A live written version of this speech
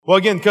Well,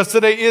 again, because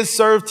today is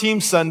Serve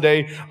Team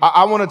Sunday,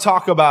 I want to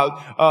talk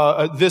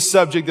about this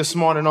subject this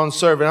morning on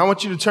serving. I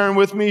want you to turn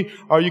with me,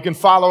 or you can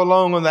follow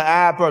along on the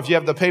app, or if you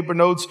have the paper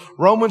notes.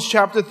 Romans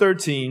chapter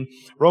 13,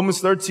 Romans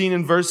 13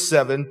 and verse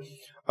 7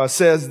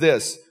 says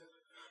this: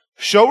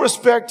 show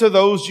respect to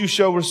those you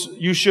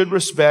should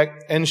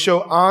respect, and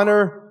show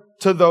honor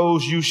to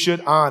those you should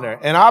honor.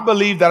 And I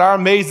believe that our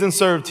Amazing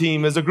Serve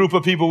team is a group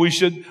of people we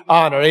should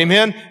honor.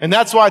 Amen. And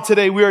that's why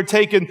today we are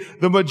taking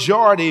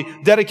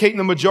dedicating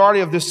the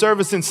majority of this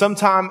service and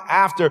sometime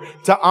after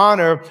to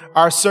honor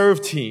our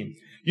Serve team.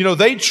 You know,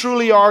 they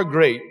truly are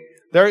great.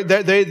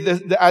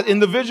 As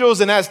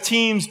individuals and as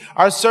teams,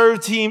 our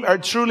Serve team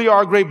truly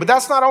are great. But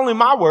that's not only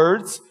my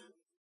words,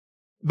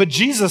 but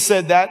Jesus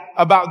said that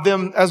about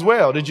them as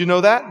well. Did you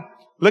know that?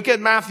 Look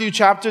at Matthew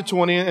chapter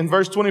 20 and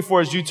verse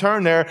 24. As you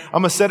turn there, I'm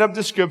going to set up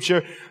the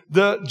scripture.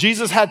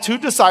 Jesus had two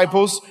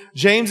disciples,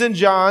 James and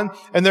John,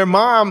 and their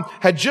mom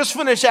had just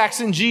finished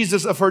asking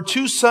Jesus if her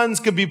two sons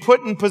could be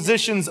put in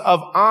positions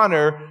of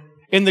honor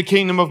in the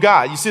kingdom of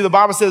God. You see, the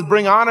Bible says,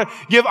 bring honor,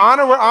 give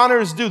honor where honor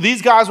is due.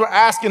 These guys were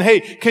asking, hey,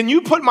 can you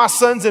put my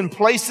sons in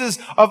places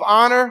of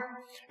honor?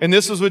 And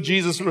this is what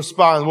Jesus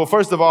responded. Well,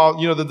 first of all,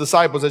 the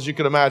disciples, as you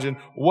can imagine,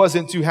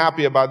 wasn't too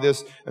happy about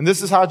this. And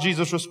this is how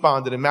Jesus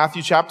responded. In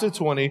Matthew chapter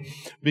 20,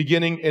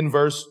 beginning in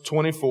verse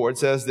 24, it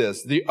says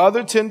this: the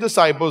other 10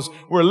 disciples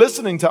were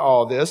listening to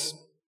all this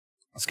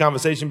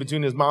conversation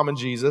between his mom and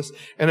Jesus,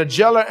 and a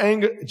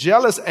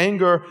jealous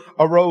anger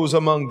arose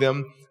among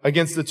them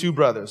against the two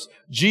brothers.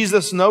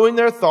 Jesus, knowing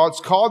their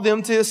thoughts, called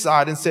them to his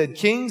side and said,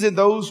 kings and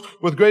those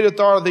with great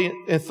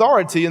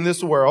authority in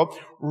this world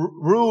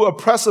rule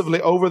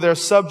oppressively over their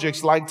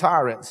subjects like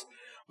tyrants.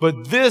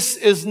 But this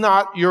is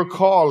not your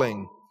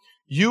calling.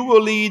 You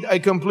will lead a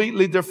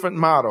completely different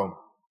model.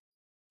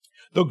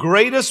 The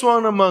greatest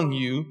one among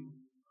you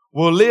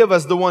will live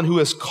as the one who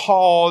is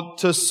called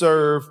to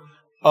serve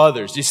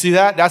others. You see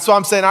that? That's why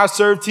I'm saying our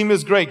Serve team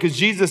is great, because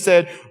Jesus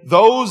said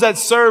those that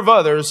serve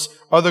others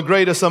are the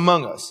greatest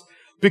among us.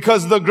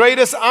 Because the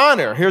greatest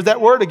honor, here's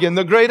that word again,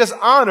 the greatest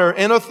honor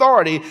and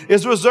authority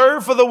is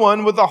reserved for the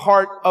one with the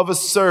heart of a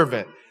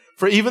servant.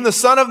 For even the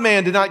Son of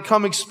Man did not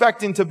come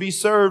expecting to be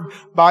served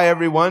by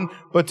everyone,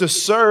 but to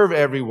serve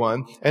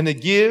everyone and to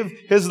give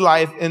his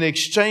life in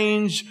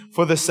exchange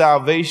for the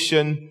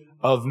salvation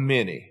of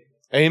many.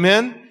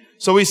 Amen?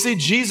 So we see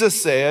Jesus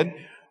said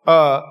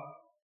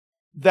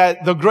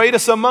that the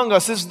greatest among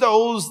us is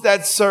those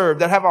that serve,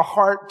 that have a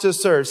heart to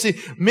serve.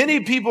 See, many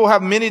people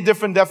have many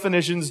different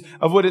definitions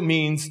of what it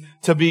means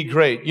to be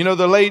great.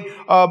 The late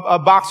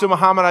boxer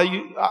Muhammad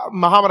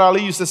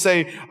Ali used to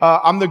say,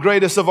 I'm the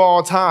greatest of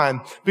all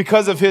time,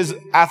 because of his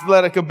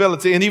athletic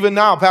ability. And even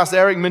now, Pastor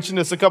Eric mentioned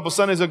this a couple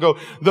Sundays ago,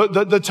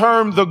 the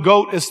term the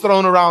GOAT is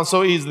thrown around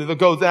so easily. The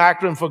GOAT, the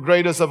acronym for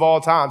greatest of all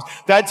times.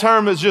 That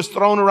term is just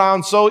thrown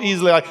around so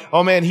easily, like,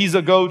 oh man, he's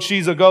a GOAT,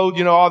 she's a GOAT,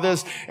 all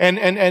this.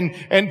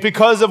 And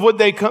because of what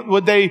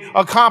they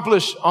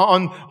accomplish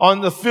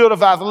on the field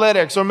of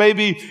athletics, or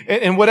maybe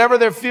in whatever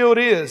their field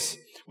is.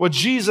 Well,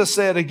 Jesus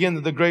said again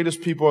that the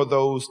greatest people are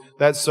those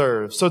that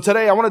serve. So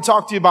today I want to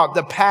talk to you about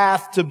the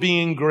path to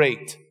being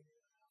great.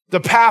 The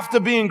path to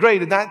being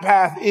great, and that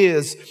path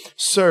is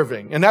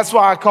serving. And that's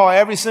why I call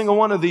every single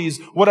one of these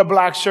with a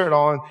black shirt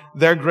on,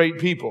 they're great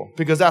people,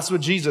 because that's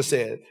what Jesus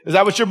said. Is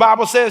that what your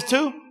Bible says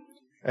too?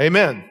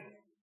 Amen.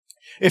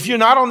 If you're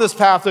not on this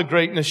path of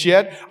greatness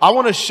yet, I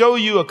want to show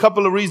you a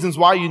couple of reasons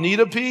why you need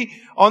to be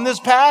on this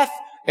path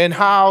and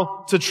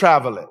how to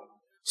travel it.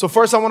 So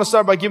first, I want to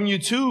start by giving you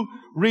two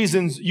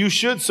reasons you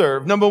should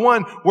serve. Number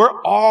one,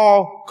 we're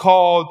all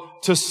called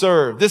to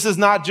serve. This is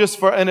not just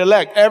for an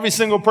elect. Every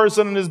single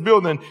person in this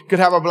building could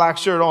have a black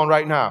shirt on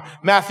right now.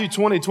 Matthew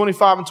 20,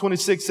 25 and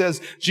 26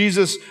 says,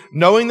 Jesus,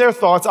 knowing their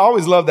thoughts. I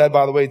always love that,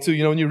 by the way, too.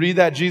 When you read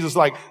that, Jesus,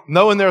 like,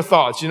 knowing their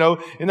thoughts,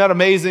 isn't that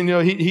amazing?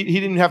 He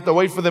didn't have to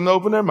wait for them to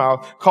open their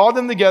mouth, called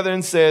them together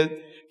and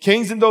said,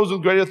 kings and those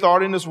with great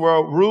authority in this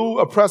world rule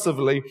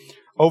oppressively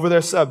over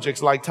their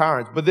subjects like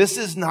tyrants. But this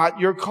is not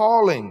your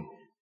calling.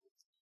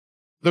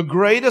 The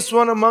greatest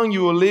one among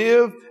you will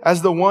live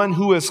as the one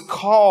who is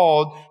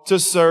called to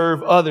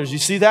serve others. You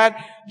see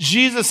that?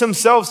 Jesus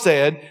himself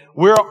said,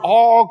 we're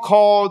all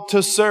called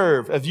to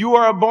serve. If you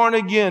are a born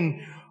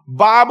again,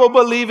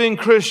 Bible-believing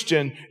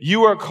Christian,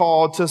 you are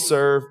called to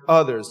serve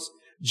others.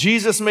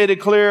 Jesus made it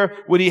clear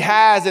what he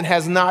has and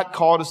has not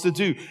called us to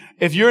do.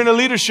 If you're in a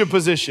leadership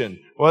position,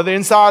 whether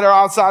inside or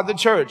outside the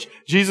church,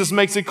 Jesus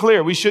makes it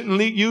clear we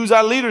shouldn't use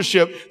our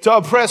leadership to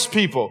oppress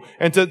people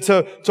and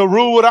to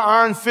rule with an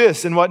iron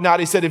fist and whatnot.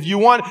 He said, if you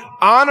want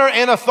honor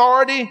and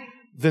authority,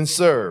 then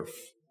serve.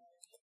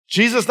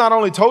 Jesus not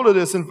only told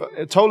us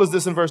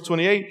this in verse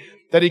 28,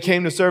 that he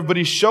came to serve, but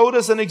he showed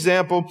us an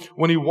example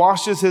when he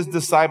washes his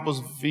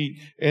disciples' feet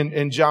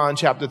in John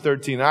chapter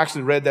 13. I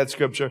actually read that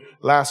scripture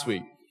last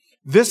week.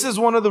 This is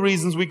one of the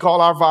reasons we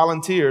call our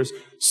volunteers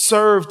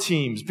serve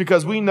teams,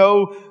 because we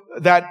know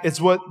that it's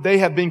what they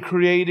have been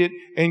created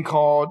and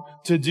called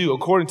to do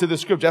according to the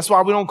scripture. That's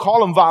why we don't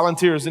call them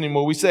volunteers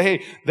anymore. We say,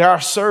 hey, they're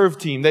our serve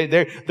team.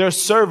 They're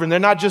serving. They're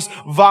not just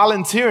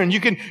volunteering. You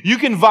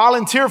can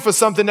volunteer for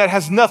something that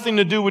has nothing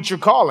to do with your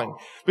calling.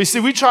 But you see,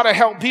 we try to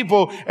help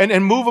people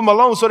and move them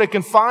along so they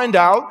can find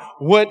out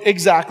what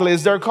exactly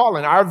is their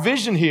calling. Our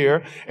vision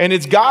here, and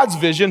it's God's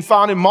vision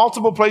found in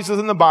multiple places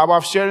in the Bible.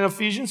 I've shared in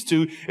Ephesians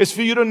 2, is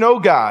for you to know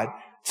God,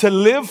 to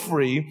live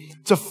free,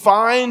 to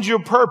find your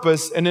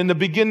purpose, and then to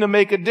begin to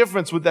make a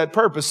difference with that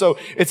purpose. So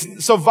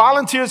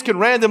volunteers can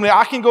randomly,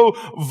 I can go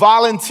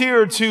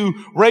volunteer to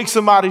rake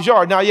somebody's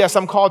yard. Now, yes,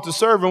 I'm called to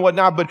serve and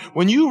whatnot, but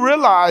when you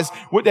realize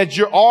that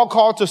you're all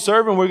called to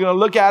serve, and we're going to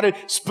look at it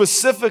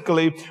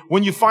specifically,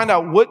 when you find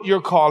out what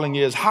your calling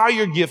is, how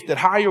you're gifted,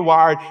 how you're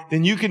wired,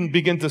 then you can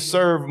begin to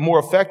serve more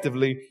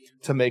effectively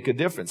to make a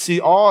difference.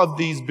 See, all of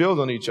these build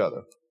on each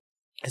other.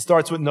 It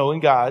starts with knowing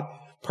God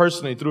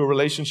personally through a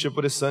relationship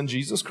with his son,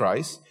 Jesus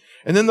Christ.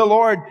 And then the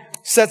Lord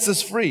sets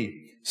us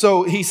free.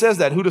 So he says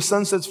that who the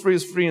son sets free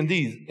is free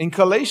indeed. In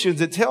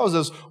Galatians, it tells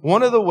us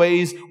one of the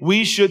ways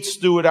we should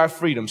steward our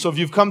freedom. So if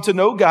you've come to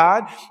know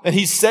God and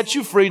he set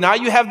you free, now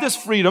you have this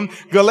freedom.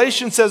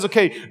 Galatians says,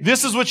 okay,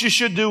 this is what you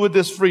should do with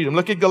this freedom.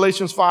 Look at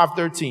Galatians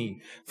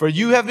 5:13. For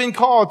you have been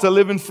called to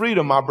live in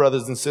freedom, my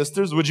brothers and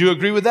sisters. Would you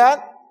agree with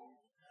that?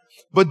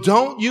 But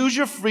don't use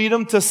your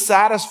freedom to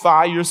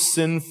satisfy your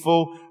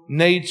sinful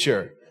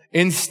nature.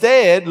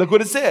 Instead, look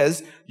what it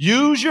says,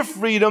 use your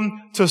freedom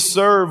to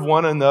serve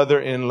one another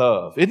in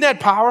love. Isn't that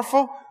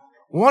powerful?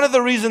 One of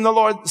the reasons the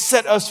Lord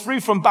set us free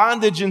from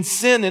bondage and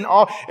sin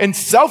and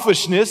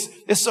selfishness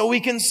is so we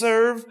can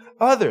serve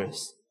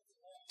others.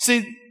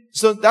 See,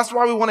 so that's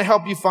why we want to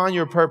help you find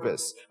your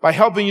purpose by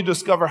helping you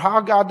discover how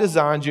God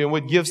designed you and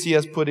what gifts he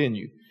has put in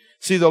you.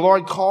 See, the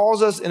Lord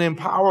calls us and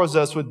empowers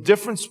us with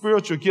different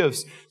spiritual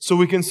gifts so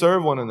we can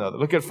serve one another.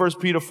 Look at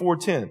 1 Peter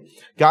 4:10.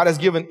 God has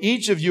given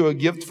each of you a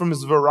gift from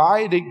his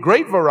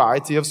great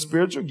variety of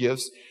spiritual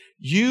gifts.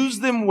 Use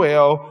them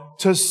well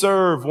to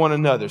serve one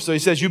another. So he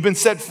says you've been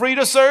set free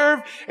to serve,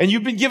 and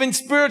you've been given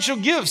spiritual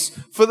gifts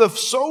for the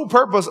sole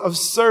purpose of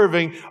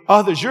serving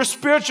others. Your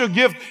spiritual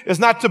gift is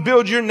not to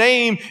build your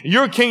name,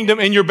 your kingdom,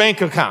 and your bank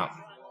account.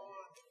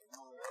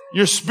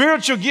 Your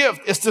spiritual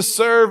gift is to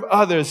serve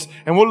others,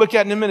 and we'll look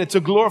at in a minute, to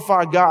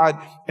glorify God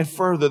and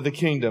further the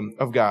kingdom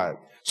of God.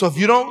 So if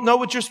you don't know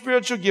what your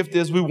spiritual gift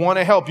is, we want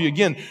to help you.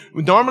 Again,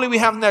 normally we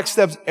have Next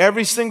Steps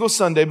every single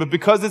Sunday, but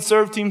because it's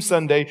Serve Team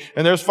Sunday,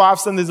 and there's 5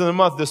 Sundays in a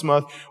month this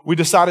month, we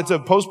decided to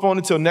postpone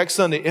it till next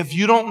Sunday. If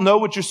you don't know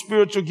what your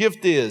spiritual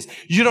gift is,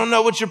 you don't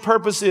know what your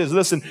purpose is,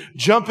 listen,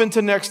 jump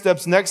into Next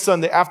Steps next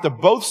Sunday after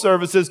both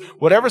services.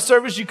 Whatever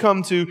service you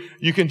come to,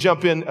 you can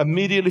jump in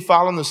immediately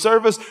following the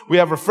service. We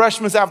have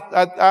refreshments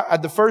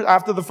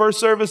after the first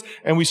service,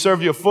 and we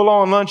serve you a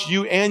full-on lunch,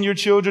 you and your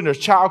children. There's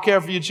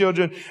childcare for your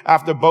children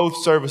after both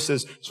services.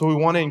 So we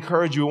want to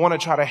encourage you. We want to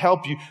try to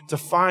help you to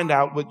find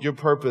out what your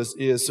purpose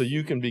is so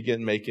you can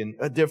begin making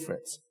a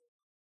difference.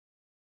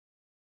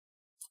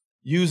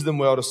 Use them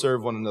well to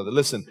serve one another.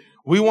 Listen,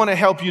 we want to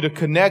help you to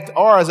connect,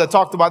 or as I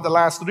talked about the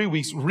last 3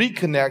 weeks,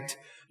 reconnect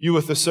you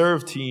with the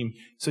serve team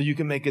so you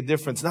can make a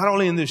difference, not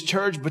only in this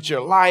church, but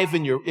your life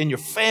and in your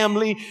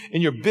family,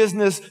 in your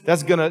business.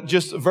 That's going to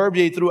just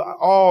verbiate through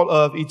all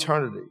of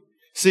eternity.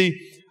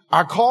 See,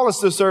 our call is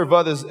to serve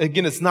others.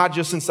 Again, it's not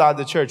just inside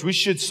the church. We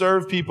should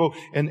serve people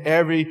in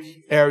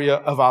every area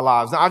of our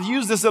lives. Now, I've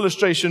used this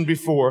illustration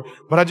before,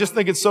 but I just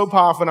think it's so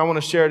powerful and I want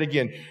to share it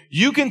again.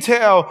 You can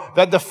tell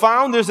that the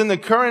founders and the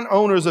current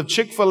owners of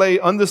Chick-fil-A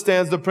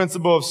understands the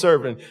principle of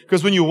serving.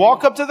 Because when you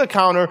walk up to the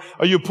counter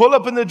or you pull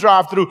up in the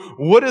drive-thru,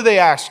 what do they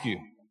ask you?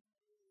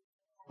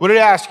 What do they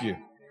ask you?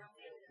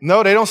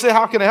 No, they don't say,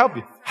 how can I help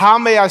you? How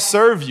may I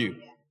serve you?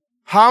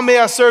 How may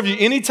I serve you?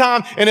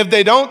 Anytime. And if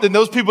they don't, then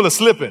those people are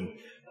slipping.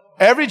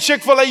 Every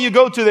Chick-fil-A you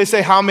go to, they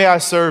say, how may I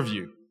serve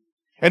you?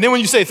 And then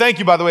when you say thank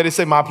you, by the way, they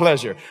say my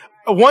pleasure.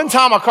 One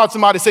time I caught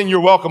somebody saying you're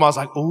welcome. I was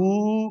like,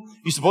 ooh,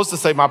 you're supposed to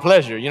say my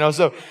pleasure,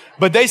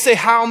 but they say,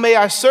 how may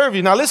I serve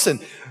you? Now listen,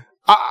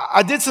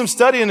 I did some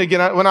studying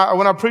again. When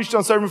I preached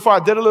on serving before, I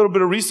did a little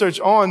bit of research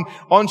on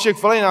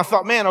Chick-fil-A, and I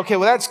thought, man, okay,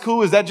 well, that's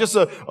cool. Is that just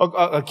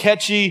a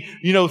catchy,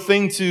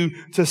 thing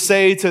to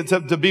say,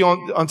 to be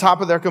on top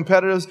of their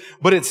competitors?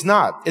 But it's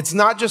not. It's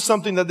not just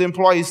something that the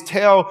employees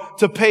tell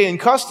to paying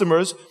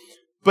customers,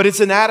 but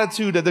it's an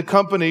attitude of the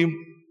company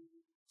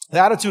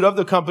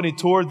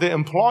toward the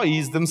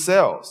employees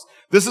themselves.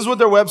 This is what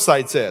their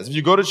website says. If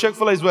you go to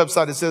Chick-fil-A's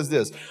website, it says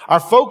this: our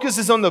focus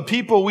is on the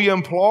people we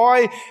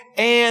employ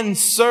and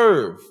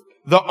serve.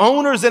 The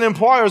owners and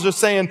employers are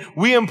saying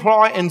we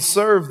employ and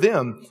serve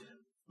them.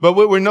 But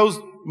what we're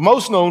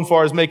most known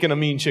for is making a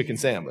mean chicken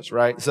sandwich,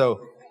 right? So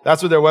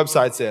that's what their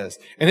website says.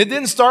 And it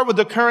didn't start with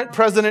the current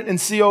president and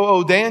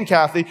COO, Dan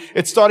Cathy.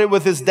 It started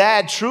with his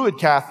dad, Truett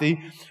Cathy,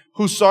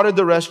 who started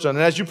the restaurant.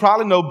 And as you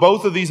probably know,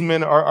 both of these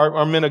men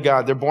are men of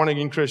God. They're born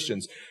again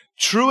Christians.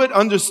 Truett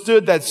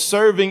understood that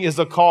serving is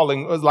a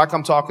calling, like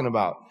I'm talking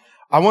about.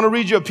 I want to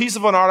read you a piece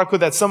of an article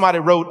that somebody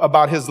wrote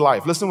about his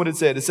life. Listen to what it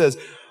said. It says,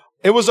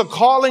 It was a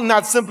calling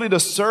not simply to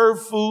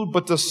serve food,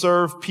 but to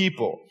serve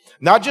people.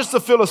 Not just to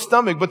fill a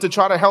stomach, but to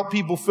try to help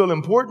people feel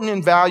important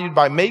and valued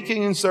by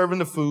making and serving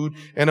the food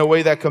in a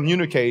way that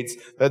communicates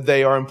that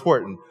they are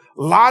important.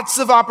 Lots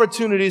of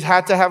opportunities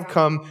had to have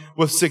come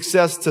with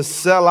success to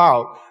sell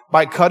out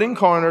by cutting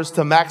corners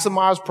to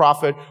maximize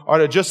profit or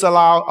to just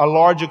allow a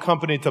larger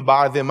company to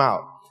buy them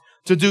out.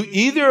 To do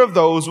either of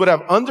those would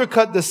have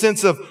undercut the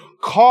sense of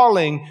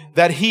calling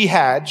that he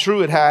had,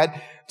 Truett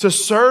had, to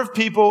serve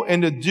people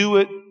and to do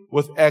it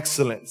with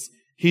excellence.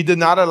 He did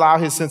not allow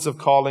his sense of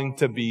calling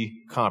to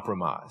be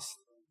compromised.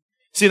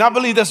 See, and I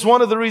believe that's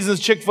one of the reasons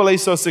Chick-fil-A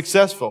is so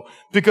successful,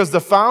 because the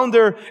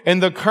founder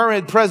and the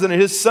current president,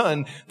 his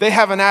son, they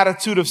have an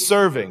attitude of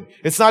serving.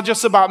 It's not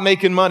just about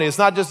making money. It's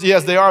not just,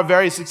 yes, they are a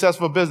very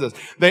successful business.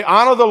 They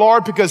honor the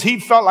Lord because he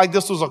felt like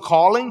this was a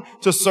calling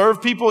to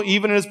serve people,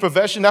 even in his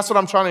profession. That's what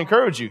I'm trying to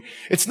encourage you.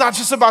 It's not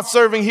just about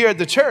serving here at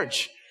the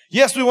church.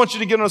 Yes, we want you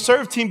to get on a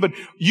serve team, but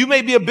you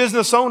may be a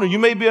business owner. You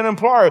may be an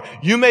employer.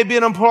 You may be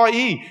an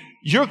employee.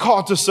 You're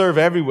called to serve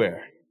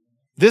everywhere.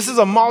 This is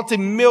a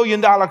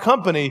multi-million-dollar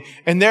company,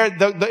 and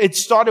it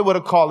started with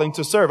a calling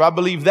to serve. I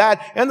believe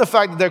that, and the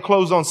fact that they're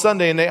closed on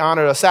Sunday and they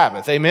honor a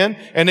Sabbath. Amen?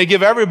 And they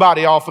give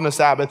everybody off on the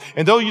Sabbath.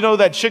 And though you know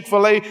that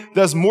Chick-fil-A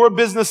does more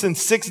business in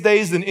 6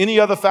 days than any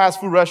other fast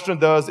food restaurant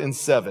does in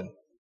 7.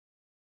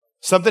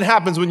 Something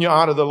happens when you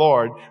honor the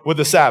Lord with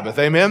the Sabbath.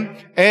 Amen?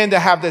 And to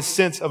have that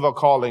sense of a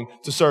calling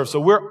to serve. So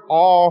we're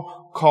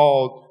all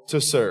called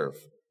to serve.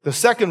 The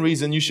second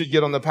reason you should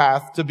get on the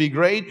path to be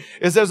great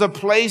is there's a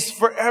place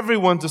for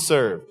everyone to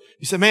serve.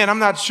 You say, man, I'm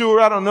not sure.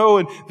 I don't know.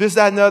 And this,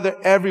 that, and the other.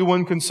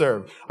 Everyone can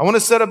serve. I want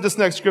to set up this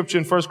next scripture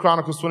in 1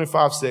 Chronicles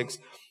 25:6.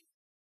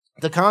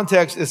 The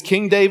context is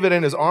King David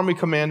and his army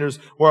commanders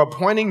were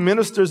appointing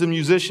ministers and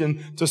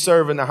musicians to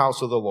serve in the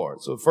house of the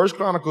Lord. So 1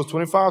 Chronicles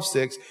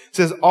 25:6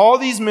 says, all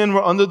these men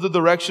were under the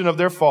direction of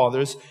their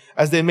fathers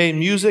as they made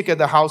music at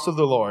the house of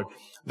the Lord.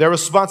 Their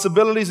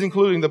responsibilities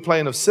including the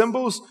playing of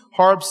cymbals,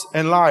 harps,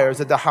 and lyres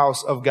at the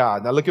house of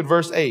God. Now look at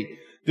verse 8.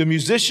 The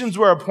musicians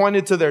were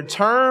appointed to their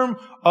term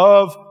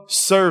of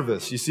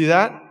service. You see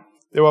that?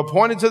 They were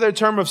appointed to their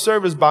term of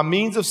service by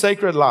means of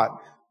sacred lot,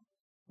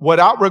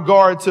 without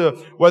regard to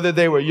whether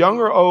they were young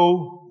or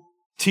old,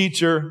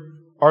 teacher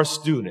or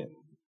student.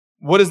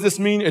 What does this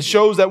mean? It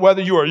shows that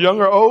whether you are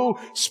young or old,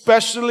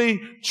 specially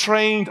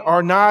trained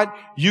or not,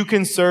 you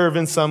can serve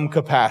in some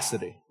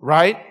capacity,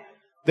 right?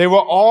 They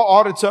were all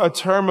ordered to a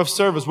term of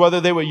service,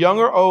 whether they were young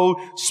or old,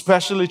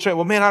 specially trained.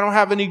 Well, man, I don't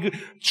have any good,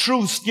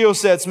 true skill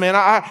sets, man.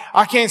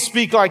 I can't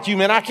speak like you,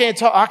 man. I can't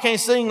talk. I can't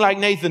sing like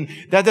Nathan.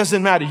 That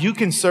doesn't matter. You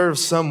can serve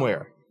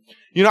somewhere.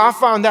 You know, I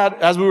found out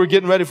as we were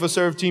getting ready for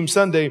Serve Team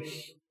Sunday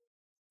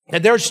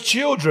that there's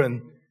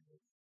children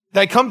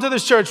that come to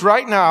this church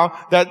right now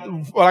that,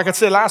 like I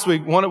said last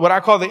week, what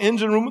I call the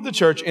engine room of the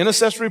church,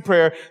 intercessory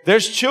prayer.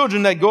 There's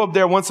children that go up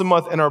there once a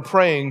month and are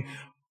praying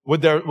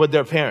with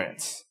their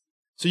parents.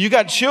 So you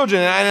got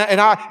children, and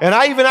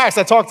I even asked,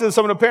 I talked to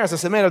some of the parents, I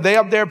said, man, are they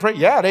up there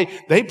praying? Yeah,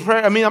 they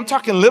pray. I mean, I'm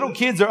talking little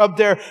kids are up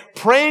there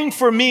praying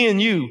for me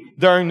and you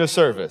during the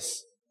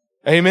service.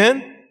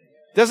 Amen?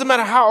 Doesn't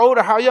matter how old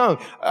or how young.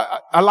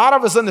 A lot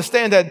of us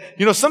understand that,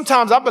 you know,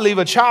 sometimes I believe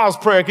a child's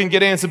prayer can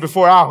get answered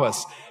before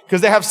ours. Because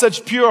they have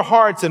such pure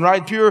hearts and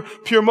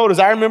pure motives.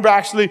 I remember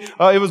actually,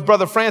 it was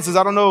Brother Francis.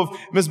 I don't know if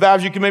Miss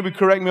Babs, you can maybe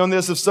correct me on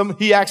this. If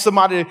he asked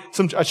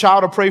a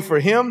child to pray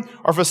for him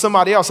or for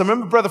somebody else. I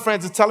remember Brother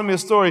Francis telling me a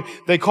story.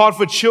 They called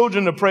for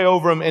children to pray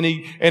over him and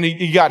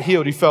he got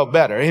healed. He felt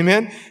better.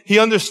 Amen. He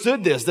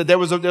understood this, that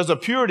there's a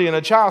purity in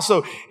a child.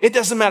 So it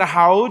doesn't matter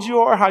how old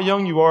you are, how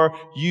young you are,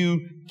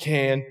 you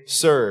can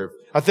serve.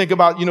 I think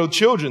about, you know,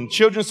 children.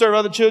 Children serve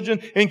other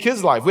children in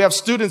kids' life. We have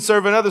students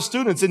serving other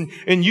students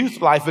in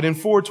youth life and in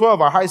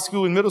 412, our high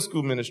school and middle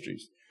school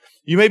ministries.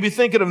 You may be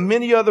thinking of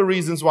many other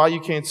reasons why you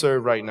can't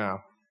serve right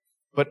now,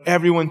 but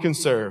everyone can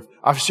serve.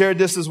 I've shared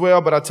this as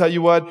well, but I'll tell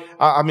you what,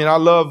 I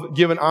love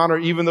giving honor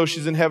even though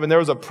she's in heaven. There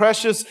was a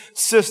precious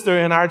sister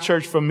in our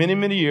church for many,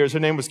 many years. Her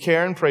name was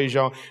Karen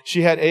Prejean.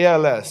 She had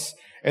ALS.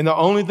 And the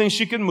only thing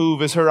she can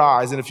move is her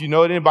eyes. And if you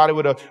know anybody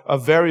with a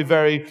very,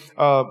 very,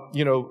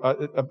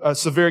 a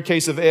severe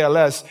case of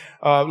ALS,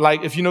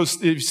 like if you've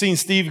seen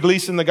Steve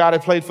Gleason, the guy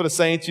that played for the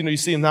Saints, you know, you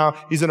see him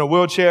now, he's in a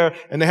wheelchair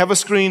and they have a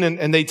screen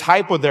and they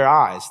type with their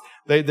eyes.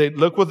 They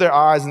look with their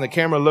eyes and the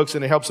camera looks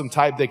and it helps them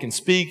type. They can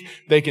speak,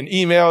 they can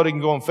email, they can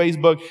go on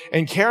Facebook.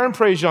 And Karen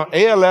Prejean,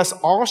 ALS,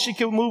 all she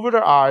could move with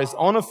her eyes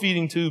on a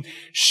feeding tube.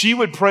 She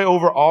would pray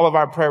over all of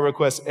our prayer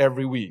requests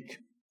every week.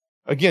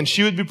 Again,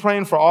 she would be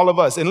praying for all of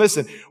us. And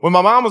listen, when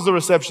my mom was the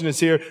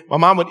receptionist here, my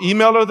mom would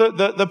email her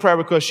the prayer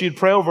request. She'd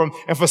pray over them.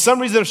 And for some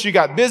reason, if she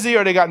got busy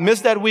or they got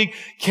missed that week,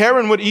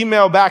 Karen would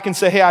email back and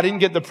say, hey, I didn't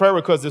get the prayer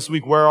request this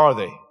week. Where are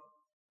they?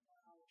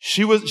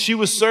 She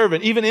was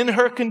serving. Even in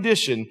her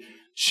condition,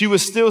 she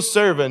was still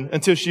serving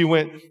until she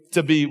went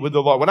to be with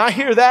the Lord. When I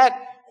hear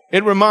that,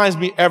 it reminds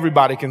me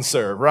everybody can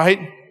serve,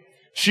 right?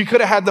 She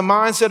could have had the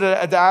mindset,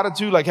 the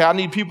attitude, like, hey, I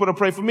need people to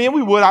pray for me. And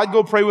we would. I'd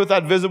go pray with her,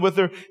 I'd visit with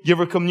her, give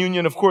her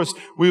communion. Of course,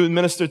 we would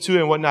minister to her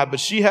and whatnot.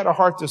 But she had a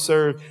heart to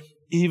serve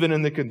even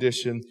in the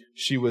condition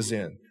she was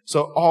in.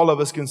 So all of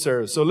us can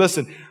serve. So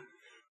listen,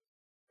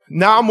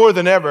 now more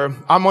than ever,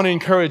 I'm going to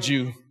encourage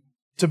you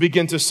to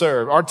begin to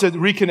serve or to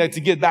reconnect,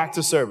 to get back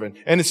to serving.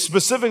 And it's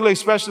specifically,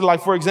 especially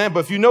like, for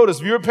example, if you notice,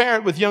 if you're a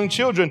parent with young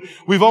children,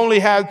 we've only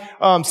had,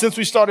 since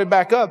we started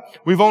back up,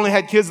 we've only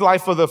had Kids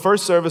Life for the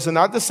first service and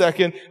not the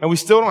second. And we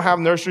still don't have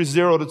nursery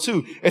 0 to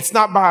 2. It's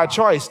not by our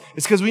choice.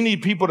 It's because we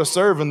need people to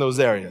serve in those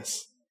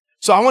areas.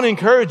 So I want to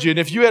encourage you. And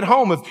if you're at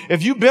home,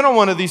 if you've been on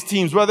one of these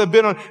teams, whether it's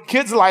been on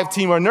Kids Life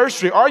team or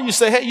nursery, or you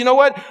say, hey, you know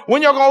what?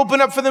 When y'all going to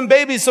open up for them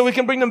babies so we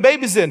can bring them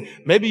babies in?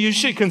 Maybe you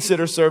should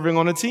consider serving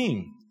on a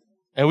team.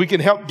 And we can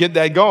help get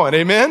that going.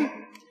 Amen?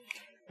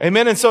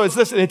 Amen. And so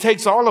it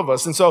takes all of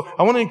us. And so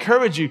I want to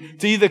encourage you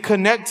to either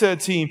connect to a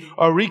team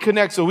or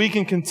reconnect so we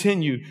can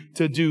continue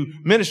to do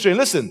ministry. And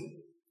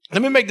listen,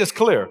 let me make this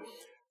clear.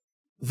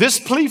 This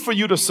plea for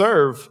you to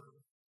serve,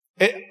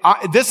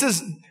 this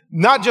is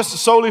not just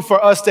solely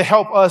for us to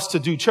help us to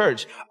do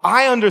church.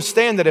 I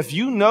understand that if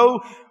you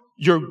know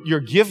your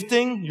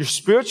gifting, your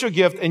spiritual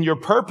gift and your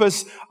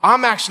purpose,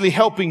 I'm actually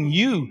helping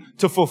you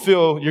to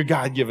fulfill your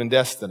God-given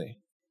destiny.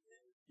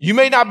 You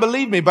may not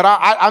believe me, but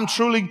I'm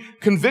truly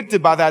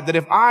convicted by that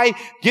if I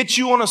get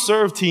you on a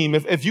serve team,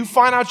 if you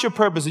find out your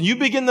purpose and you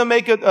begin to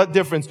make a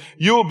difference,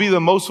 you will be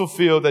the most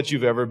fulfilled that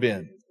you've ever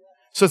been.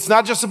 So it's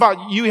not just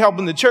about you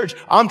helping the church.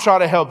 I'm trying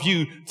to help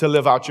you to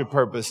live out your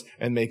purpose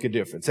and make a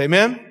difference.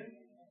 Amen?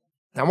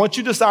 Now, once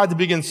you decide to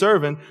begin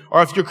serving,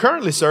 or if you're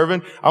currently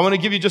serving, I want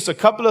to give you just a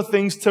couple of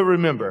things to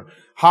remember.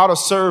 How to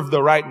serve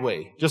the right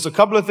way. Just a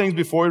couple of things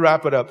before we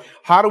wrap it up.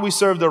 How do we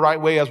serve the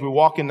right way as we're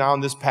walking down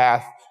this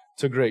path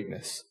to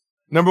greatness?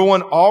 Number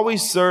one,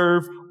 always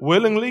serve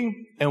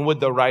willingly and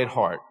with the right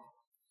heart.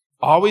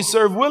 Always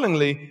serve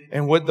willingly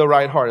and with the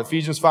right heart.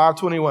 Ephesians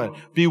 5:21.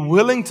 Be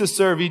willing to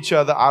serve each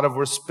other out of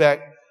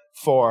respect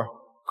for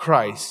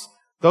Christ.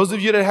 Those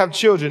of you that have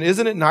children,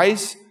 isn't it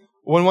nice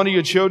when one of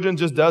your children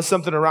just does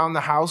something around the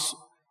house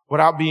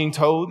without being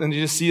told and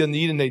you just see a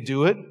need and they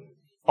do it?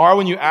 Or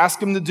when you ask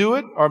them to do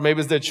it, or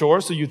maybe it's their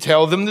chore, so you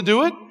tell them to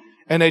do it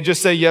and they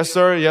just say, yes,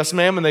 sir, yes,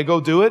 ma'am, and they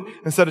go do it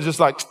instead of just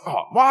like,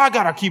 oh, well, I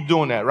got to keep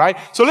doing that, right?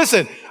 So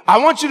listen, I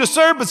want you to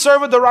serve, but serve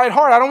with the right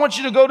heart. I don't want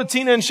you to go to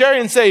Tina and Sherry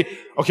and say,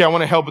 okay, I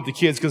want to help with the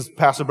kids because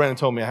Pastor Brandon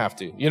told me I have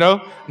to, you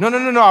know?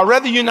 No. I'd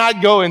rather you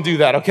not go and do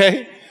that,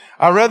 okay?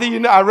 I'd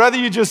rather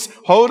you just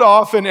hold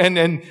off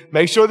and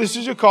make sure this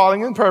is your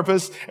calling and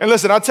purpose. And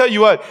listen, I'll tell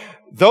you what,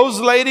 those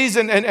ladies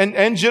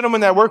and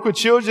gentlemen that work with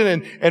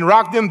children and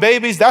rock them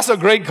babies, that's a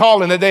great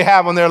calling that they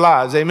have on their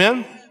lives.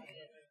 Amen?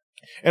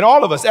 And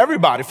all of us,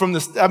 everybody from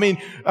this, I mean,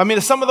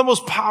 some of the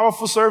most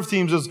powerful serve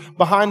teams is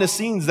behind the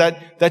scenes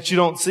that you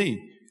don't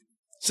see.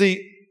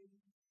 See,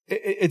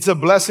 it's a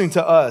blessing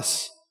to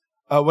us,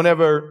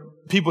 whenever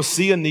people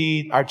see a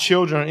need, our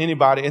children or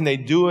anybody, and they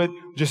do it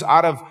just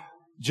out of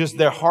just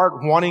their heart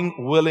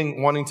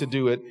wanting to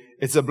do it.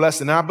 It's a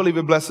blessing. And I believe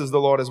it blesses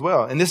the Lord as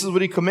well. And this is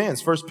what he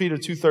commands. 1 Peter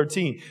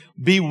 2:13.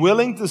 Be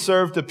willing to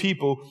serve to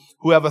people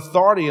who have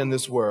authority in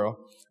this world.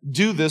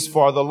 Do this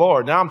for the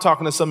Lord. Now I'm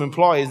talking to some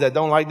employees that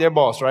don't like their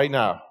boss right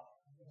now.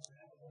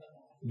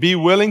 Be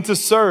willing to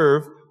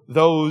serve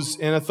those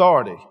in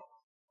authority.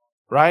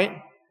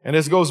 Right? And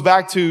this goes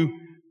back to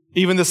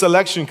even this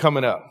election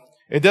coming up.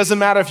 It doesn't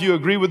matter if you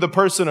agree with the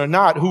person or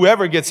not.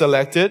 Whoever gets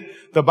elected,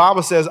 the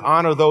Bible says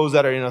honor those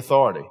that are in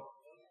authority.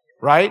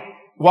 Right?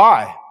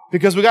 Why?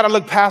 Because we got to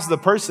look past the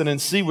person and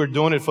see we're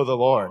doing it for the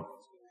Lord.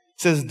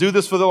 It says, do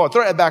this for the Lord.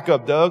 Throw that back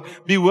up, Doug.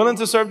 Be willing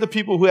to serve the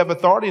people who have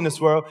authority in this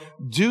world.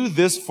 Do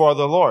this for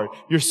the Lord.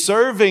 You're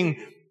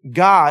serving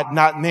God,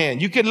 not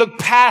man. You can look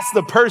past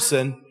the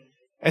person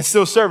and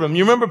still serve him.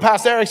 You remember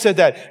Pastor Eric said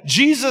that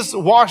Jesus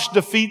washed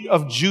the feet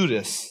of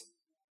Judas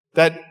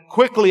that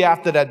quickly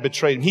after that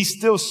betrayed him. He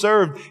still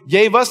served,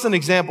 gave us an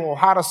example of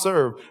how to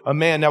serve a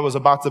man that was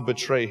about to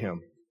betray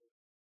him.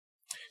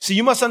 See,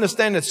 you must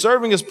understand that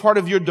serving is part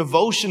of your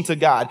devotion to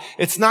God.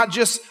 It's not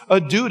just a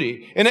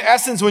duty. In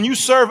essence, when you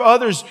serve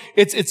others,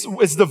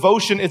 it's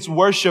devotion, it's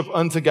worship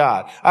unto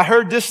God. I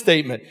heard this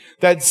statement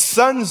that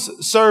sons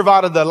serve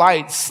out of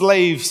delight,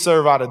 slaves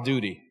serve out of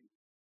duty.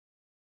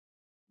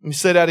 Let me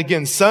say that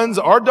again. Sons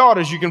or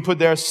daughters, you can put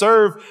there,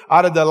 serve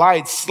out of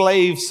delight,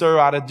 slaves serve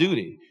out of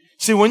duty.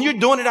 See, when you're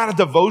doing it out of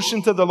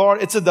devotion to the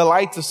Lord, it's a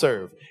delight to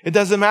serve. It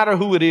doesn't matter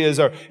who it is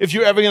or if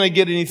you're ever going to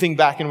get anything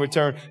back in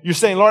return. You're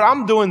saying, Lord,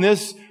 I'm doing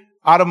this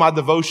out of my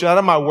devotion, out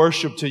of my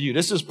worship to you.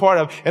 This is part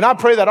of, and I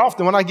pray that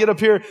often when I get up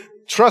here.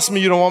 Trust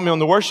me, you don't want me on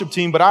the worship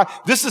team, but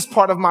this is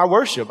part of my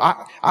worship.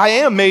 I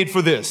am made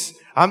for this.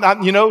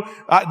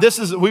 This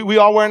is, we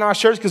all wearing our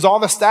shirts because all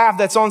the staff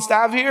that's on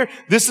staff here,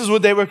 this is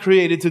what they were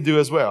created to do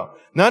as well.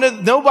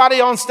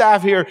 Nobody on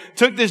staff here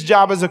took this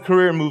job as a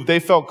career move. They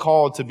felt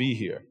called to be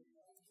here.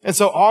 And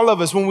so all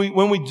of us, when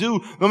we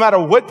do, no matter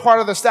what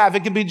part of the staff,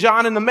 it could be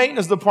John in the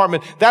maintenance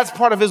department, that's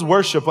part of his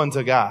worship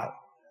unto God,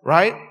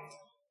 right?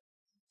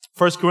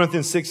 1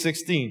 Corinthians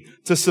 6:16,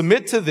 to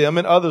submit to them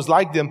and others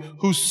like them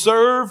who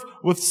serve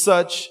with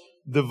such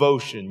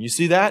devotion. You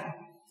see that?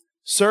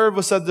 Serve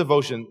with such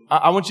devotion.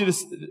 I want you to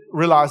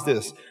realize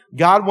this.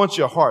 God wants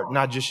your heart,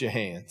 not just your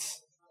hands.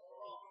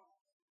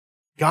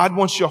 God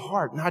wants your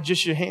heart, not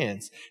just your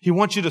hands. He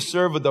wants you to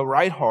serve with the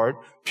right heart,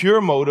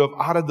 pure motive,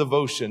 out of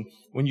devotion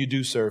when you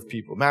do serve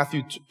people.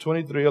 Matthew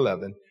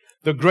 23:11.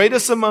 The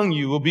greatest among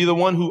you will be the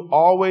one who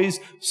always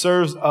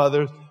serves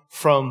others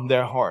from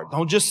their heart.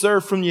 Don't just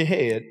serve from your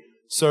head,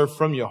 serve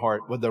from your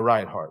heart with the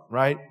right heart,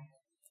 right?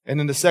 And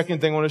then the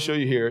second thing I want to show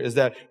you here is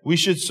that we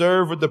should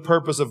serve with the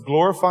purpose of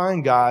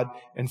glorifying God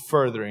and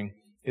furthering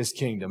His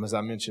kingdom, as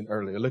I mentioned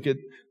earlier. Look at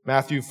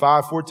Matthew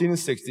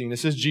 5:14-16.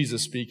 This is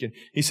Jesus speaking.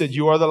 He said,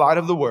 you are the light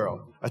of the world.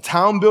 A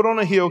town built on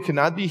a hill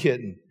cannot be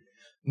hidden.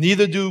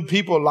 Neither do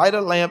people light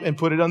a lamp and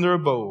put it under a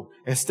bowl.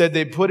 Instead,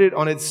 they put it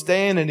on its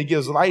stand, and it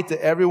gives light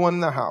to everyone in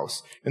the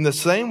house. In the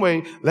same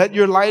way, let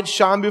your light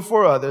shine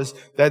before others,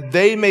 that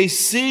they may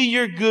see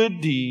your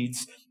good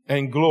deeds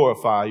and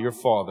glorify your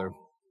Father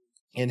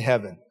in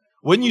heaven.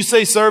 Wouldn't you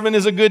say serving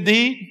is a good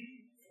deed?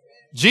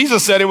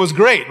 Jesus said it was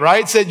great,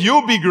 right? Said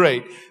you'll be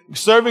great.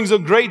 Serving's a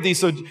great deed.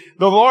 So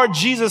the Lord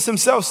Jesus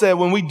himself said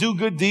when we do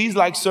good deeds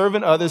like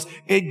serving others,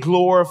 it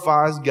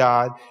glorifies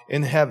God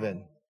in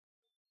heaven.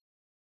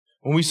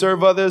 When we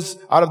serve others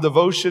out of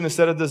devotion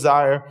instead of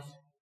desire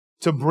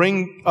to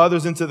bring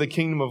others into the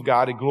kingdom of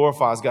God, it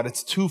glorifies God.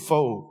 It's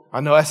twofold.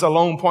 I know that's a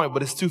long point,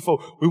 but it's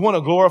twofold. We want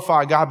to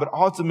glorify God, but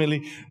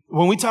ultimately,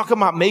 when we talk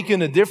about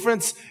making a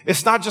difference,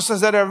 it's not just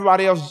as that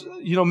everybody else,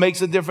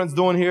 makes a difference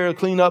doing here,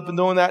 clean up and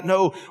doing that.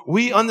 No,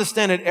 we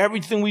understand that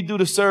everything we do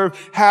to serve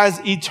has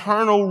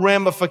eternal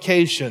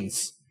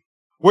ramifications.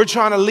 We're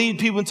trying to lead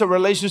people into a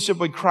relationship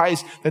with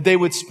Christ, that they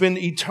would spend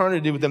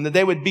eternity with Him, that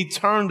they would be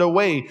turned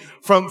away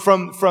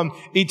from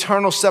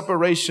eternal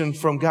separation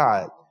from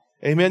God.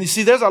 Amen. You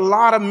see, there's a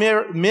lot of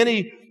let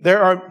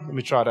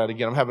me try that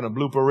again. I'm having a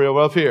blooper reel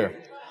up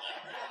here.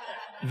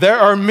 There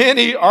are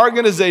many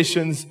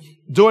organizations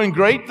doing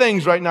great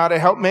things right now to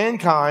help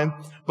mankind,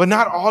 but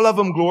not all of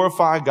them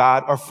glorify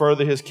God or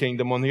further His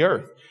kingdom on the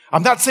earth.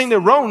 I'm not saying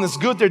they're wrong. It's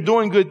good. They're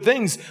doing good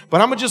things,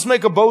 but I'm going to just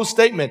make a bold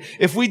statement.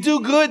 If we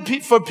do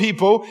good for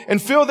people and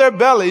fill their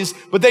bellies,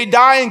 but they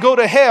die and go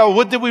to hell,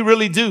 what did we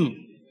really do?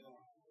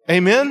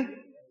 Amen.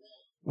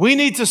 We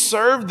need to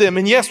serve them.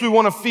 And yes, we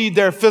want to feed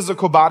their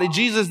physical body.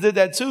 Jesus did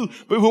that too,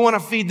 but we want to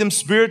feed them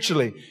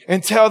spiritually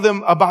and tell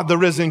them about the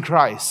risen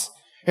Christ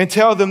and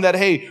tell them that,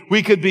 hey,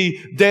 we could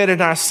be dead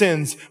in our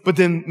sins, but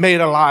then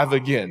made alive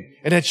again.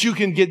 And that you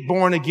can get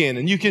born again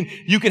and you can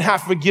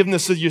have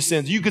forgiveness of your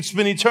sins. You can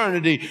spend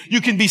eternity.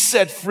 You can be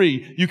set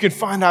free. You can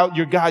find out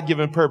your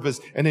God-given purpose.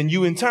 And then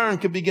you in turn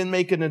can begin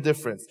making a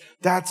difference.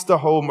 That's the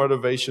whole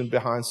motivation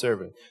behind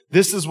serving.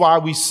 This is why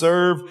we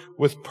serve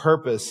with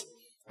purpose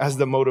as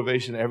the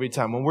motivation every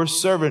time. When we're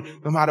serving,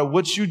 no matter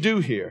what you do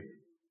here,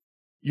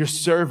 you're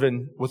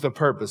serving with a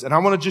purpose. And I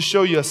want to just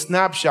show you a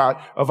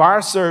snapshot of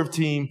our serve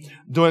team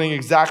doing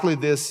exactly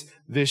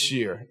this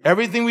year.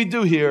 Everything we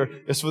do here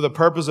is for the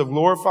purpose of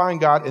glorifying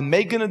God and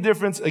making a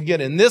difference again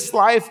in this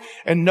life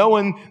and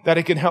knowing that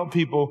it can help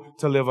people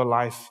to live a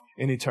life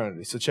in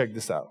eternity. So check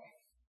this out.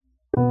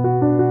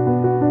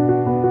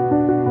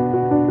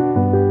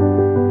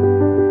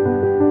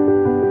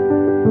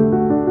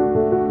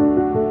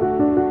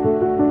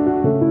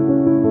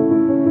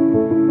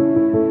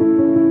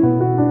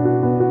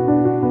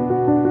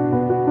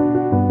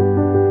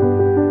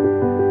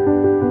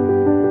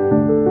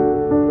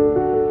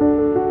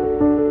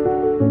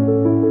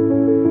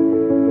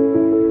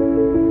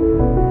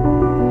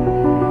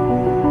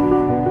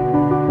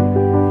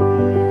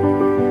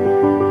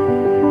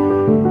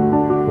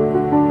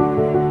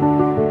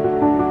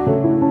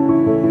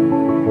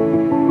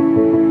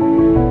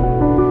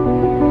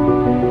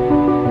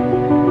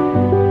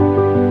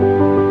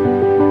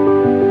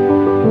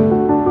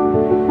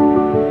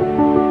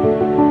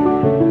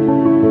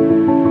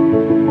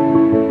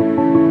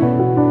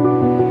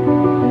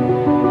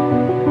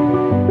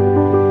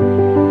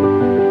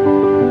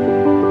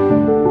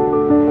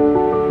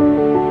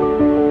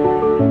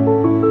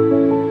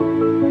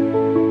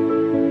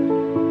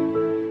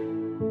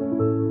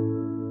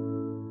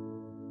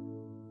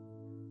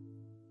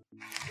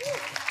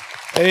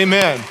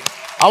 Amen.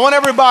 I want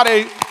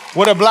everybody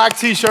with a black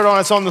t-shirt on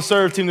that's on the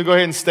serve team to go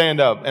ahead and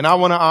stand up. And I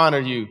want to honor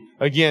you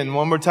again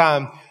one more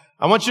time.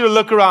 I want you to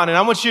look around and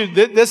I want you,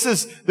 this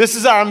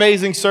is our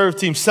amazing serve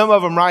team. Some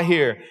of them right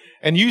here.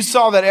 And you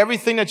saw that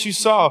everything that you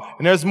saw,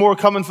 and there's more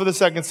coming for the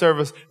second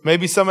service,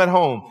 maybe some at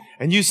home.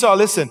 And you saw,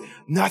 listen,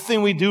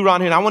 nothing we do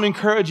around here. And I want to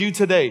encourage you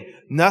today.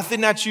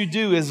 Nothing that you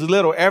do is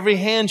little. Every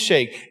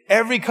handshake,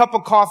 every cup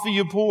of coffee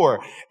you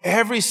pour,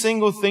 every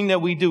single thing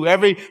that we do,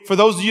 for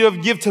those of you who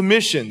give to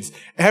missions,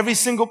 every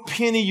single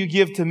penny you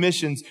give to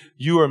missions,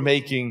 you are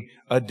making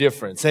a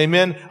difference.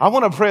 Amen. I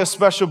want to pray a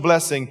special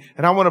blessing,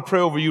 and I want to pray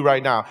over you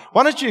right now.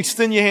 Why don't you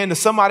extend your hand to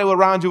somebody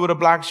around you with a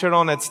black shirt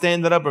on that's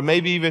standing up, or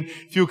maybe even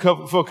if you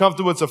feel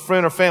comfortable, it's a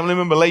friend or family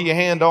member, lay your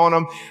hand on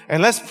them,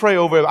 and let's pray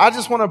over them. I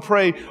just want to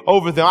pray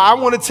over them. I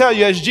want to tell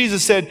you, as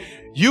Jesus said,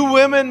 you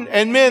women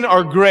and men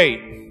are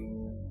great.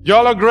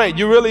 Y'all are great.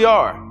 You really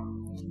are.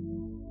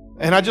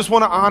 And I just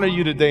want to honor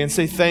you today and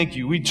say thank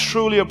you. We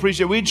truly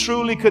appreciate it. We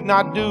truly could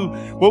not do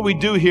what we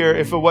do here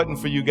if it wasn't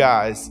for you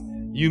guys.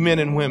 you men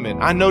and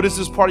women. I know this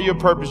is part of your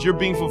purpose. You're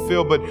being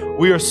fulfilled, but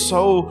we are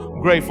so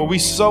grateful. We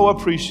so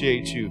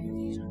appreciate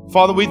you.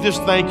 Father, we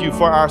just thank you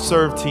for our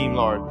serve team,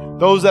 Lord.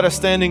 Those that are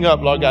standing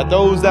up, Lord God.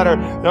 Those that are,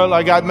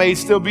 Lord God, may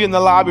still be in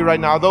the lobby right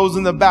now. Those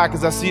in the back,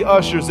 as I see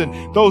ushers,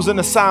 and those in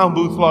the sound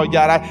booth, Lord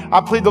God.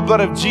 I plead the blood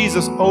of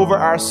Jesus over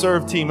our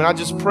serve team. And I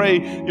just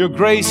pray your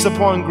grace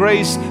upon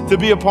grace to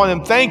be upon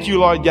them. Thank you,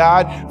 Lord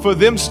God, for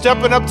them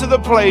stepping up to the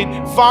plate,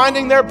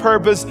 finding their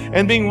purpose,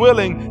 and being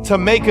willing to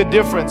make a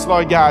difference,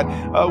 Lord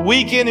God.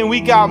 Week in and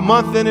week out,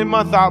 month in and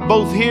month out,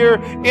 both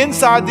here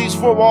inside these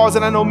four walls,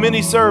 and I know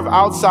many serve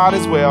outside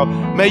as well.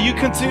 May you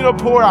continue to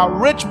pour out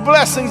rich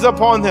blessings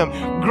upon them.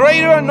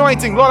 Greater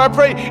anointing. Lord, I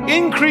pray,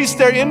 increase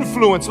their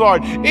influence,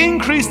 Lord.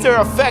 Increase their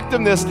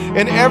effectiveness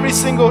in every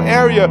single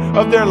area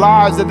of their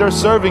lives that they're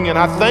serving in.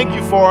 I thank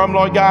you for them,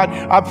 Lord God.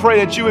 I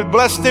pray that you would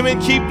bless them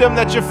and keep them,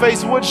 that your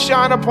face would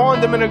shine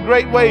upon them in a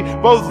great way,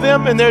 both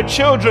them and their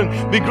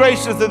children. Be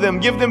gracious to them.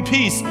 Give them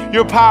peace,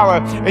 your power,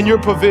 and your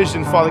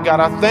provision, Father God.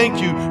 I thank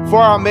you for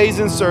our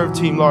amazing serve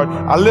team, Lord.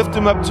 I lift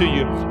them up to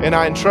you, and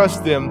I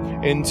entrust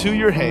them into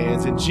your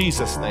hands. In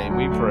Jesus' name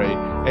we pray.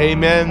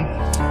 Amen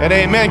and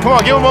amen. Come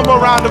on, give them one more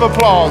round of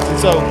applause. And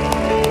so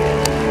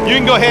you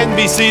can go ahead and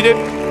be seated.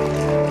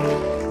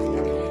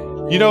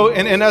 You know,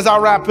 and as I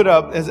wrap it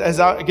up, as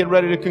I get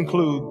ready to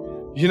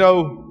conclude, you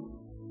know,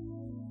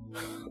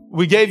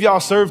 we gave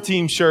y'all serve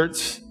team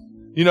shirts,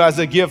 you know, as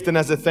a gift and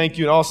as a thank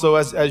you, and also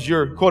as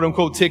your quote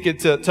unquote ticket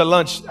to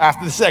lunch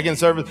after the second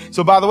service.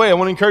 So by the way, I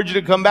want to encourage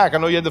you to come back. I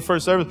know you had the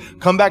first service.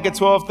 Come back at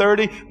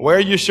 12:30. Wear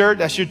your shirt.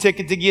 That's your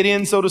ticket to get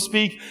in, so to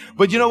speak.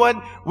 But you know what?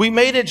 We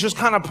made it just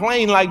kind of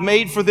plain, like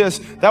made for this.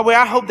 That way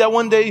I hope that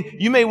one day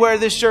you may wear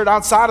this shirt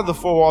outside of the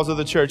four walls of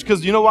the church.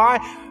 Because you know why?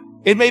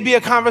 It may be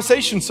a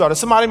conversation starter.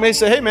 Somebody may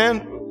say, hey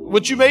man,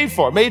 what you made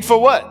for? Made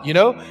for what? You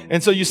know?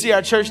 And so you see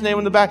our church name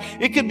in the back.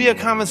 It could be a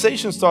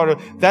conversation starter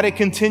that it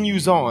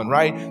continues on,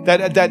 right?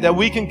 That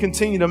we can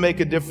continue to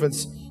make a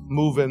difference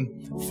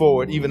moving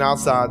forward, even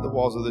outside the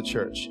walls of the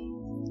church.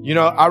 You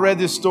know, I read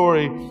this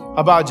story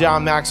about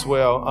John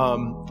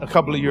Maxwell a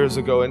couple of years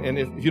ago. And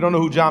if you don't know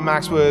who John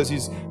Maxwell is,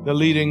 he's the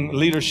leading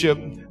leadership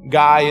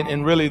guy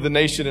in really the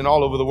nation and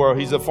all over the world.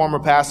 He's a former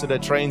pastor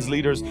that trains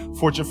leaders,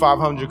 Fortune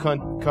 500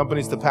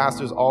 companies to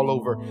pastors all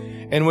over.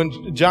 And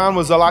when John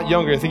was a lot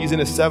younger, I think he's in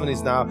his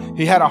 70s now,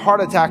 he had a heart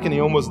attack and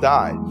he almost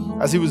died.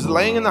 As he was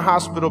laying in the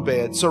hospital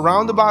bed,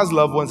 surrounded by his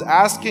loved ones,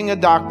 asking a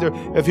doctor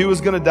if he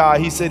was going to die,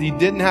 he said he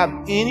didn't have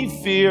any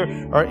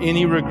fear or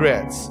any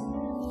regrets.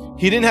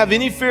 He didn't have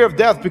any fear of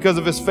death because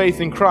of his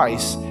faith in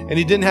Christ. And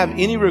he didn't have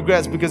any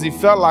regrets because he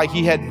felt like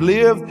he had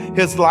lived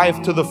his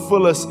life to the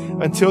fullest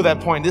until that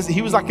point.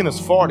 He was like in his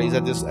 40s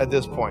at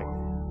this point.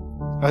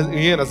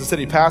 Again, as I said,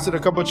 he pastored a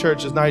couple of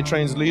churches. Now he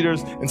trains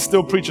leaders and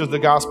still preaches the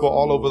gospel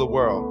all over the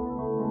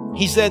world.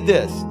 He said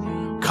this,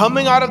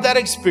 coming out of that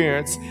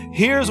experience,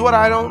 here's what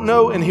I don't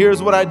know and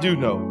here's what I do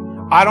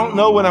know. I don't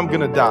know when I'm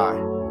going to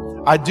die.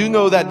 I do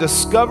know that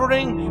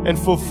discovering and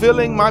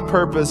fulfilling my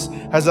purpose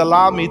has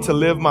allowed me to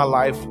live my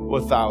life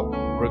without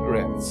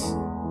regrets.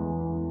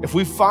 If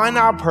we find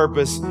our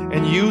purpose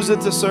and use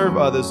it to serve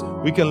others,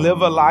 we can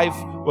live a life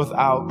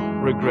without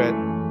regret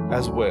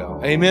as well.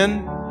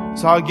 Amen?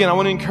 So again, I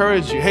want to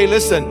encourage you. Hey,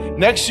 listen,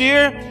 next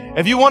year,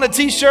 if you want a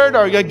t-shirt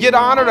or get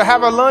honored or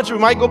have a lunch, we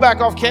might go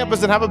back off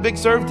campus and have a big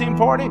serve team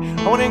party.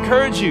 I want to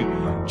encourage you.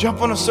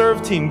 Jump on a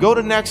serve team. Go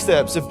to Next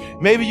Steps. If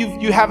maybe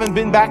you haven't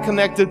been back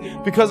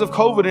connected because of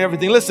COVID and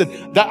everything.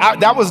 Listen,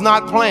 that was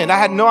not planned. I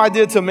had no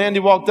idea till Mandy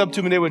walked up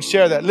to me they would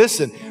share that.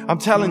 Listen, I'm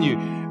telling you,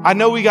 I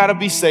know we got to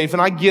be safe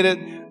and I get it.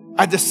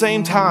 At the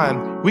same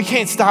time, we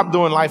can't stop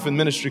doing life in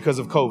ministry because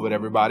of COVID,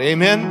 everybody.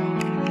 Amen?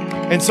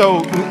 And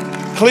so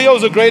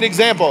Cleo's a great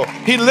example.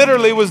 He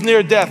literally was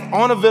near death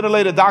on a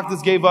ventilator.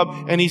 Doctors gave up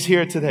and he's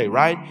here today,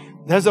 right?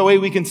 There's a way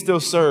we can still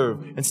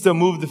serve and still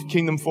move the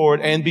kingdom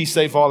forward and be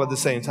safe all at the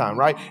same time,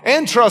 right?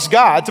 And trust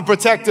God to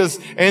protect us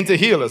and to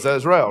heal us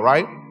as well,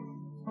 right?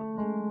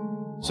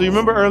 So you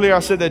remember earlier I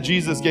said that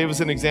Jesus gave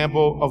us an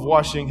example of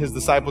washing his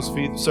disciples'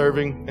 feet,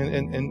 serving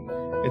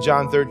in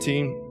John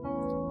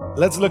 13.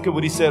 Let's look at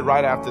what he said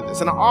right after this.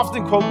 And I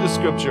often quote this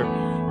scripture,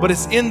 but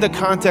it's in the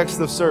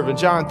context of serving.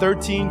 John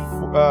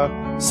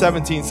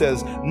 13:17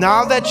 says,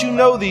 now that you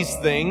know these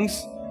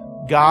things,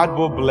 God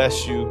will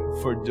bless you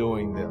for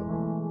doing them.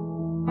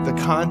 The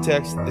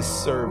context is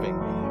serving.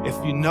 If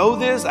you know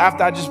this,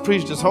 after I just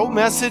preached this whole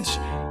message,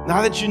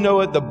 now that you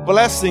know it, the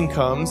blessing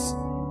comes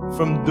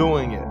from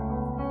doing it.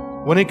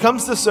 When it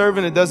comes to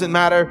serving, it doesn't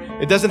matter.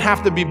 It doesn't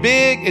have to be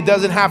big. It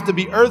doesn't have to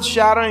be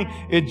earth-shattering.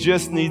 It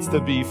just needs to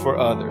be for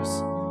others.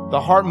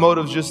 The heart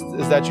motive just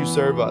is that you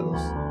serve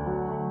others.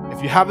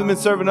 If you haven't been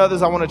serving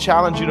others, I want to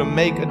challenge you to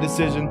make a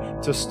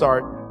decision to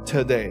start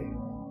today.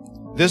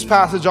 This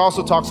passage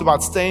also talks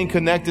about staying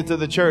connected to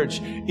the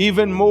church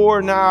even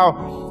more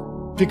now,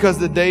 because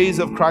the days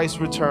of Christ's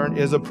return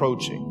is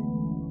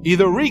approaching.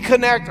 Either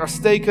reconnect or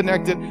stay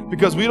connected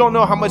because we don't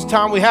know how much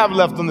time we have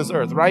left on this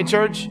earth, right,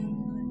 church?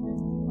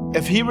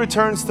 If he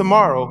returns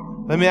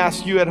tomorrow, let me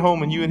ask you at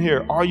home and you in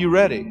here, are you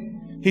ready?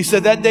 He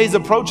said that day's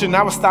approaching.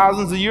 That was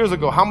thousands of years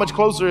ago. How much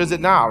closer is it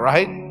now,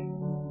 right?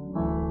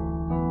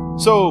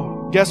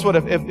 So guess what?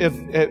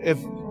 If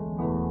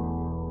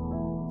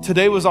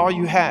today was all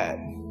you had,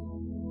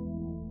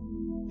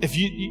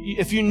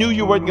 if you knew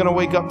you weren't going to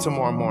wake up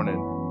tomorrow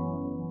morning,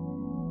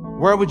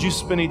 where would you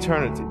spend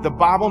eternity? The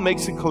Bible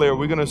makes it clear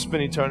we're going to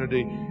spend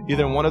eternity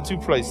either in one of two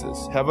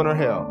places, heaven or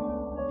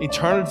hell.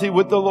 Eternity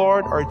with the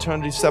Lord or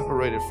eternity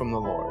separated from the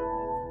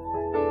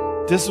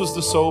Lord. This was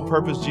the sole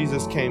purpose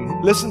Jesus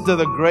came. Listen to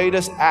the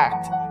greatest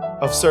act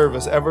of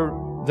service ever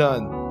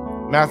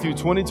done. Matthew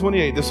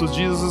 20:28. This was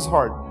Jesus'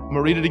 heart. I'm going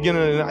to read it again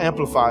in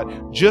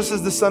Amplified. Just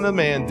as the Son of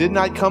Man did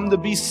not come to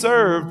be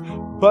served,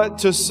 but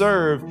to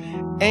serve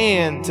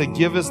and to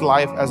give his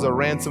life as a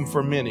ransom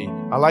for many.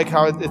 I like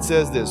how it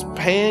says this,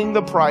 paying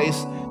the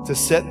price to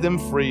set them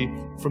free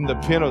from the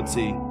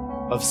penalty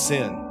of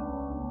sin.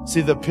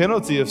 See, the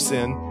penalty of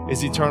sin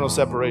is eternal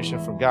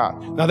separation from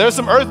God. Now, there's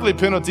some earthly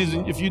penalties.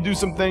 If you do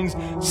some things,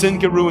 sin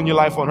can ruin your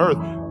life on earth.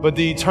 But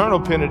the eternal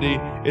penalty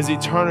is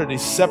eternity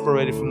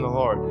separated from the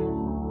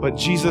Lord. But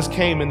Jesus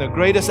came in the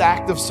greatest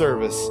act of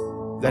service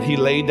that he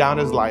laid down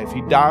his life.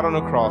 He died on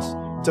a cross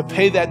to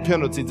pay that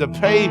penalty, to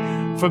pay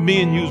for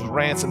me and you's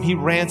ransom. He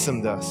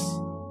ransomed us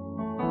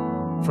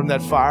from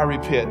that fiery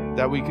pit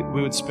that we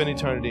would spend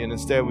eternity in.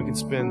 Instead, we can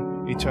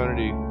spend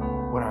eternity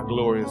with our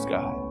glorious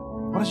God.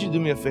 Why don't you do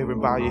me a favor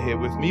and bow your head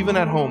with me? Even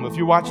at home, if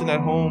you're watching at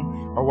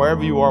home or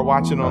wherever you are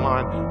watching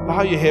online,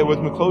 bow your head with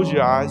me, close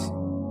your eyes.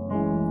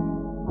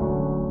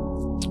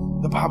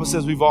 The Bible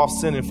says we've all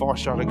sinned and fall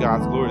short of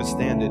God's glorious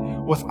standard.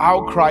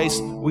 Without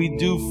Christ, we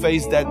do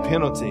face that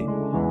penalty.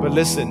 But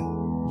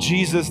listen,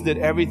 Jesus did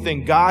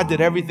everything. God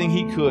did everything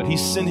he could. He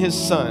sent his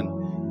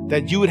son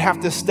that you would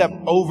have to step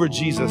over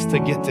Jesus to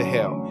get to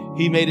hell.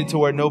 He made it to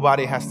where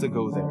nobody has to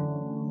go there.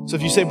 So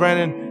if you say,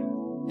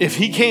 Brandon, if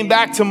he came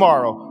back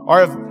tomorrow,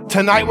 or if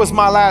tonight was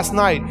my last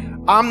night,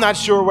 I'm not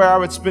sure where I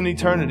would spend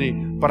eternity,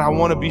 but I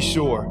want to be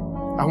sure.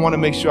 I want to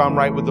make sure I'm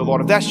right with the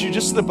Lord. If that's you,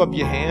 just slip up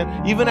your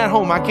hand. Even at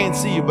home, I can't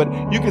see you, but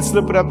you can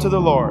slip it up to the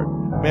Lord.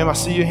 Ma'am, I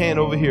see your hand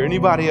over here.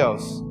 Anybody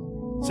else?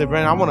 Say,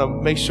 Brandon, I want to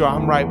make sure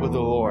I'm right with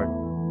the Lord.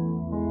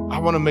 I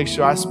want to make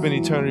sure I spend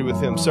eternity with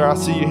him. Sir, I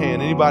see your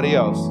hand. Anybody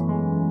else?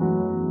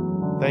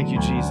 Thank you,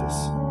 Jesus.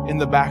 In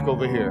the back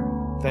over here.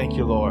 Thank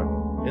you, Lord.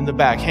 In the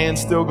back. Hands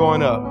still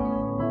going up.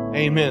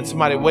 Amen.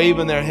 Somebody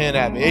waving their hand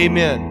at me.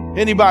 Amen.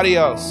 Anybody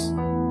else?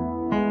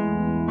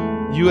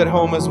 You at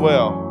home as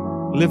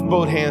well. Lift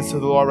both hands to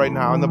the Lord right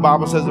now. And the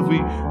Bible says if we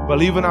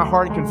believe in our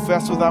heart and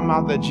confess with our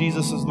mouth that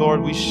Jesus is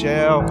Lord, we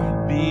shall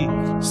be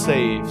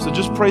saved. So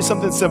just pray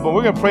something simple.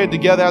 We're going to pray it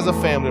together as a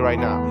family right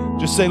now.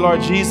 Just say,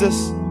 Lord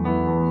Jesus,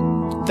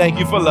 thank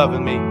you for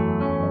loving me.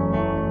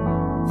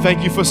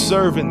 Thank you for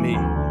serving me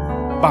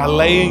by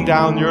laying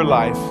down your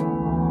life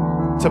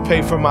to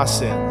pay for my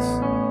sins.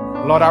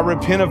 Lord, I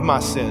repent of my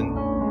sin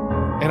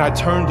and I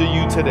turn to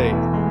you today.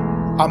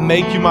 I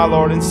make you my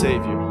Lord and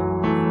Savior.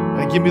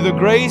 And give me the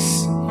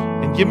grace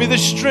and give me the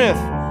strength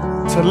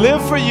to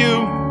live for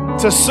you,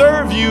 to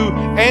serve you,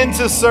 and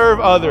to serve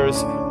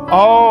others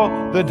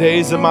all the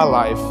days of my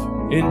life.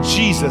 In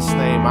Jesus'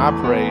 name I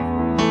pray.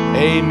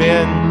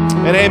 Amen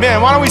and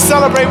amen. Why don't we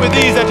celebrate with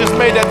these that just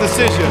made that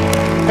decision?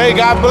 Hey,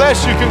 God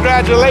bless you.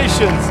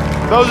 Congratulations.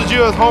 Those of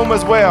you at home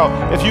as well,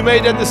 if you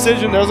made that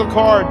decision, there's a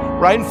card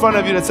right in front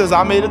of you that says,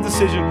 I made a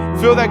decision.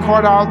 Fill that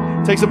card out.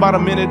 It takes about a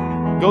minute.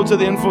 Go to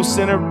the info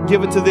center,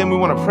 give it to them. We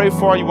want to pray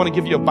for you. We want to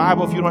give you a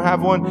Bible if you don't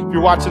have one. If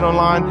you're watching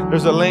online,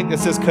 there's a link that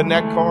says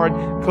Connect Card.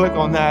 Click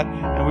on that,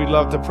 and we'd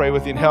love to pray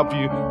with you and help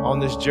you on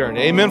this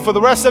journey. Amen. For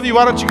the rest of you,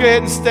 why don't you go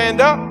ahead and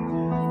stand up?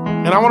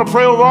 And I want to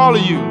pray over all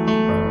of you.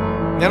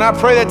 And I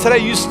pray that today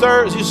you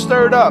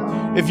stirred up.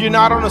 If you're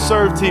not on a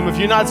serve team, if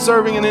you're not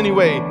serving in any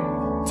way,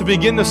 to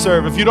begin to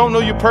serve. If you don't know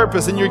your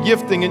purpose and your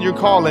gifting and your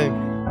calling,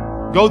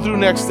 go through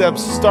next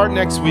steps. Start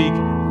next week.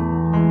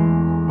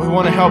 We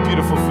want to help you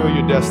to fulfill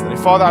your destiny.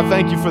 Father, I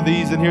thank you for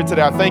these in here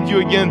today. I thank you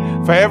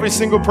again for every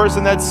single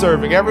person that's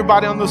serving,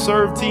 everybody on the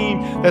serve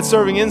team that's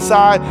serving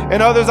inside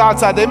and others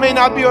outside. They may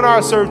not be on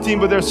our serve team,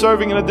 but they're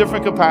serving in a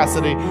different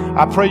capacity.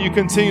 I pray you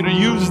continue to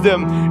use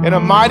them in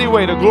a mighty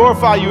way to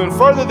glorify you and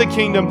further the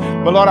kingdom.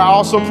 But Lord, I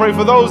also pray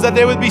for those that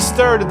they would be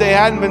stirred if they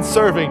hadn't been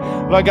serving.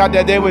 Lord God,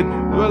 that they would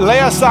lay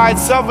aside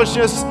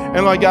selfishness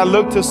and Lord God,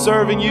 look to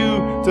serving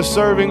you, to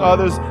serving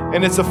others.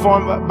 And it's a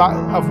form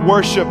of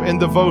worship and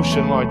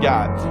devotion, Lord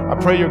God. I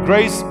pray your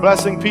grace,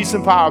 blessing, peace,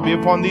 and power be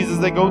upon these as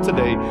they go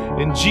today.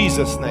 In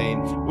Jesus'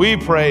 name, we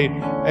pray.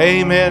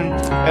 Amen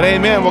and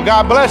amen. Well,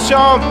 God bless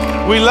y'all.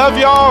 We love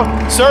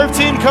y'all. Serve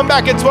team, come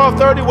back at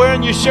 12:30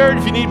 wearing your shirt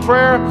if you need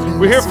prayer.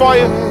 We're here for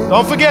you.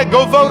 Don't forget,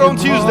 go vote on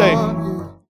Tuesday.